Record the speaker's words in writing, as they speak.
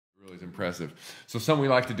impressive. So something we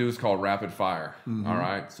like to do is called rapid fire. All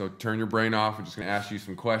right. So turn your brain off. We're just going to ask you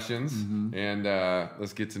some questions, and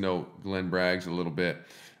let's get to know Glenn Braggs a little bit.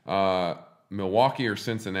 Milwaukee or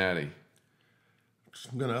Cincinnati?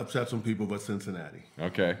 I'm going to upset some people, but Cincinnati.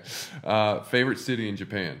 Okay. Favorite city in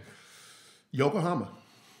Japan? Yokohama.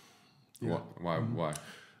 Yeah. Why?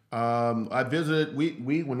 I visited.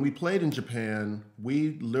 We when we played in Japan,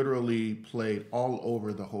 we literally played all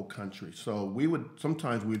over the whole country. So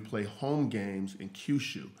sometimes we'd play home games in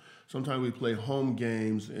Kyushu. Sometimes we'd play home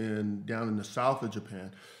games down in the south of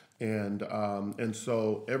Japan. And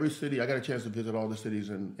so every city, I got a chance to visit all the cities,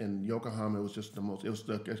 and Yokohama was just the most.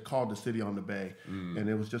 It's called the city on the bay, and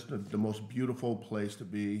it was just the most beautiful place to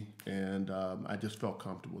be, and I just felt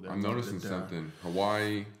comfortable there. I'm noticing something.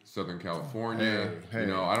 Hawaii, Southern California. Hey.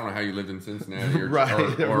 I don't know how you lived in Cincinnati or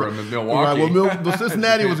Milwaukee. Right. Well,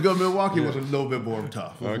 Cincinnati was good. Milwaukee was a little bit more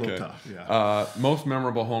tough. It was a little tough. Yeah. Most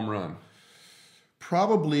memorable home run.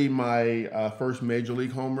 Probably my first major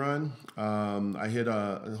league home run. I hit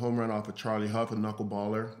a home run off of Charlie Huff, a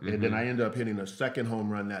knuckleballer, and then I ended up hitting a second home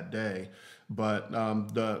run that day. But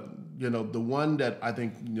the one that I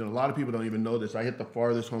think a lot of people don't even know this. I hit the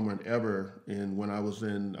farthest home run ever when I was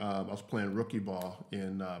playing rookie ball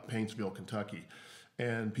in Paintsville, Kentucky,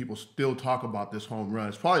 and people still talk about this home run.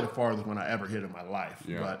 It's probably the farthest one I ever hit in my life.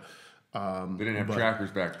 Yeah. But they didn't have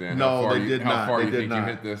trackers back then. No, they did not. How far they do you think not. you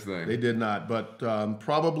hit this thing? They did not. But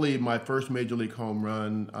probably my first major league home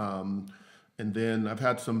run, and then I've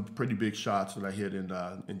had some pretty big shots that I hit in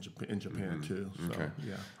Japan too. So, okay.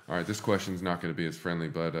 Yeah. All right. This question's not going to be as friendly,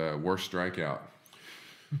 but worst strikeout.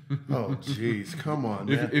 Oh, jeez, come on,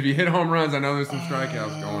 man. If you hit home runs, I know there's some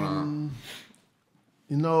strikeouts going on.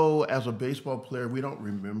 As a baseball player, we don't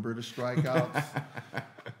remember the strikeouts.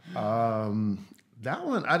 That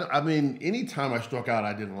one, I mean, anytime I struck out,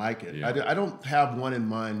 I didn't like it. Yeah. I don't have one in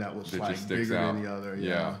mind that was just bigger out. than the other.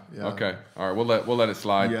 Yeah. Yeah. Okay. All right. We'll let it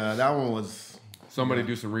slide. Yeah, that one was. Somebody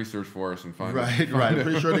do some research for us and find Right. it. I'm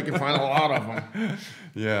pretty sure they can find a lot of them.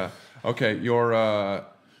 Yeah. Okay. Your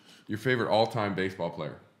favorite all-time baseball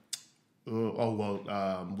player?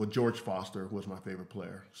 George Foster was my favorite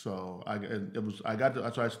player. So I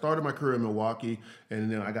started my career in Milwaukee,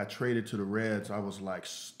 and then I got traded to the Reds. I was like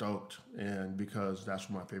stoked, and because that's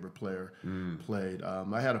where my favorite player played.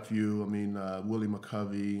 I had a few. I mean, Willie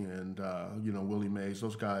McCovey and Willie Mays.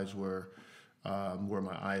 Those guys were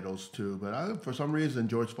my idols too. But for some reason,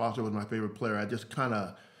 George Foster was my favorite player. I just kind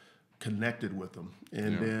of connected with him,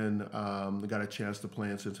 and then I got a chance to play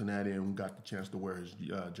in Cincinnati and got the chance to wear his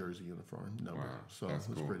jersey uniform number. Wow, so that's it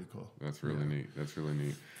was cool. pretty cool. That's really neat. That's really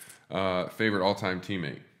neat. Favorite all-time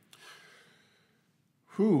teammate?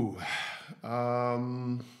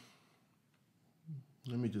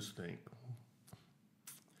 Let me just think.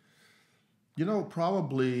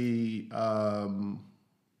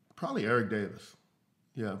 Probably Eric Davis.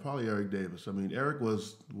 Yeah, probably Eric Davis. I mean, Eric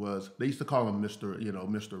was they used to call him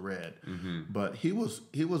Mr. Red, but he was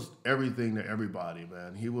everything to everybody,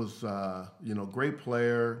 man. He was great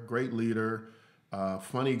player, great leader,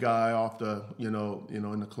 funny guy off the in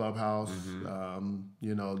the clubhouse.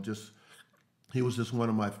 He was just one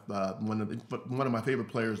of my favorite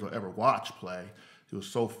players to ever watch play. He was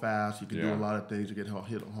so fast. He could do a lot of things. He could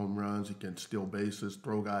hit home runs. He can steal bases,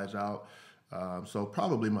 throw guys out. So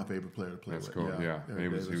probably my favorite player to play with. That's cool. Yeah. He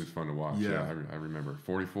was fun to watch. Yeah. I remember.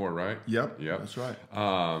 44, right? Yep. That's right.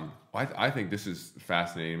 I think this is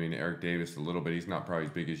fascinating. I mean, Eric Davis a little bit. He's not probably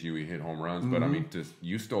as big as you. He hit home runs, but I mean,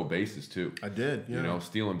 you stole bases too. I did. Yeah.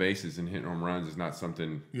 Stealing bases and hitting home runs is not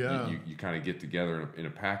something you kind of get together in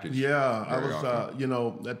a package. Yeah, I was.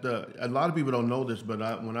 A lot of people don't know this,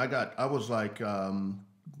 but when I got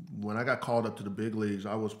called up to the big leagues,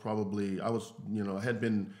 I had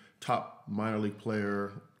been top minor league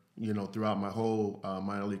player, throughout my whole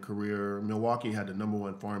minor league career. Milwaukee had the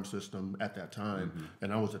 #1 farm system at that time,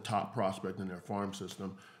 and I was a top prospect in their farm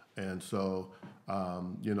system. And so,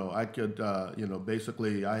 I could,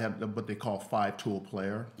 basically I had what they call 5-tool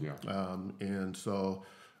player. Yeah. And so,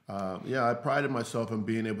 I prided myself in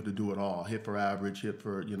being able to do it all: hit for average, hit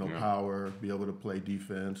for power, be able to play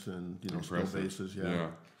defense, and steal bases.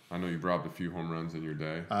 Yeah. I know you robbed a few home runs in your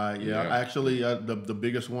day. Actually, the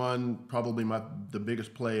biggest one, probably the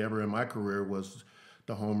biggest play ever in my career was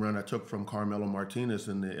the home run I took from Carmelo Martinez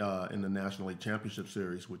in the National League Championship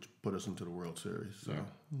Series, which put us into the World Series. So,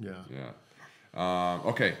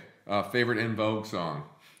 okay. Favorite En Vogue song?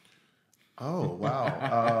 Oh,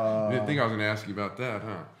 wow. Didn't think I was going to ask you about that,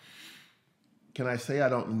 huh? can I say I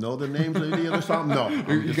don't know the names of any other song? No,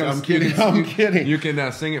 You I'm kidding. I'm kidding. You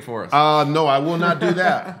can sing it for us. No, I will not do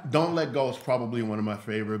that. Don't Let Go is probably one of my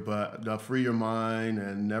favorite, but Free Your Mind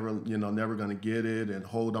and Never Gonna Get It and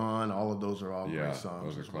Hold On, all of those are all great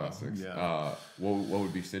songs. Those are classics. Yeah. What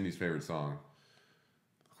would be Cindy's favorite song?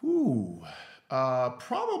 Ooh,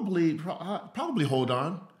 probably Hold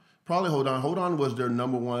On. Probably Hold On. Hold On was their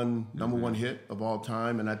number one hit of all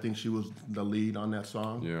time, and I think she was the lead on that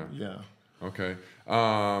song. Yeah. Yeah. Okay.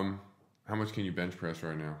 How much can you bench press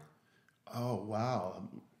right now? Oh, wow.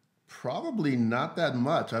 Probably not that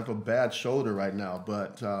much. I have a bad shoulder right now,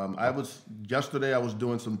 but yesterday I was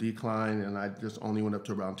doing some decline, and I just only went up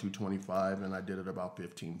to around 225, and I did it about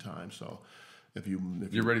 15 times. So if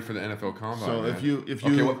you're ready for the NFL Combine. So man.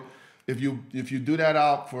 if you do that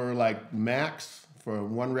out for like max, for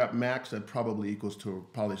 1 rep max, that probably equals to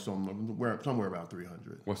probably somewhere around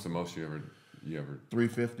 300. What's the most you ever?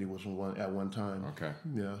 350 was at one time. Okay.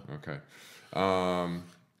 Yeah. Okay.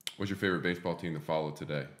 What's your favorite baseball team to follow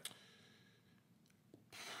today?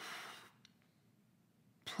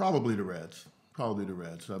 Probably the Reds.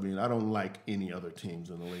 I mean, I don't like any other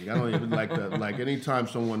teams in the league. I don't even like anytime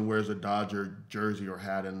someone wears a Dodger jersey or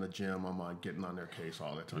hat in the gym, I'm getting on their case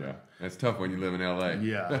all the time. Yeah, it's tough when you live in LA.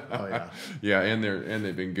 Yeah. Oh yeah. Yeah, and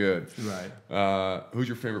they've been good. Right. Who's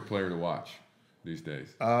your favorite player to watch these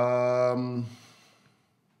days?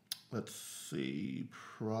 Let's see.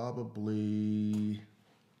 Probably.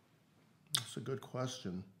 That's a good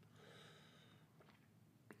question.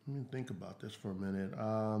 Let me think about this for a minute.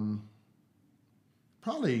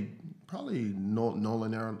 Probably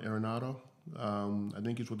Nolan Arenado. I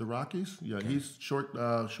think he's with the Rockies. Yeah, okay. He's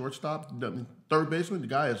shortstop, third baseman. The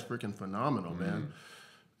guy is freaking phenomenal, man.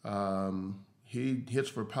 He hits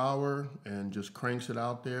for power and just cranks it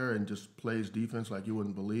out there and just plays defense like you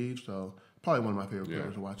wouldn't believe. So probably one of my favorite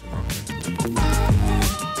players to watch.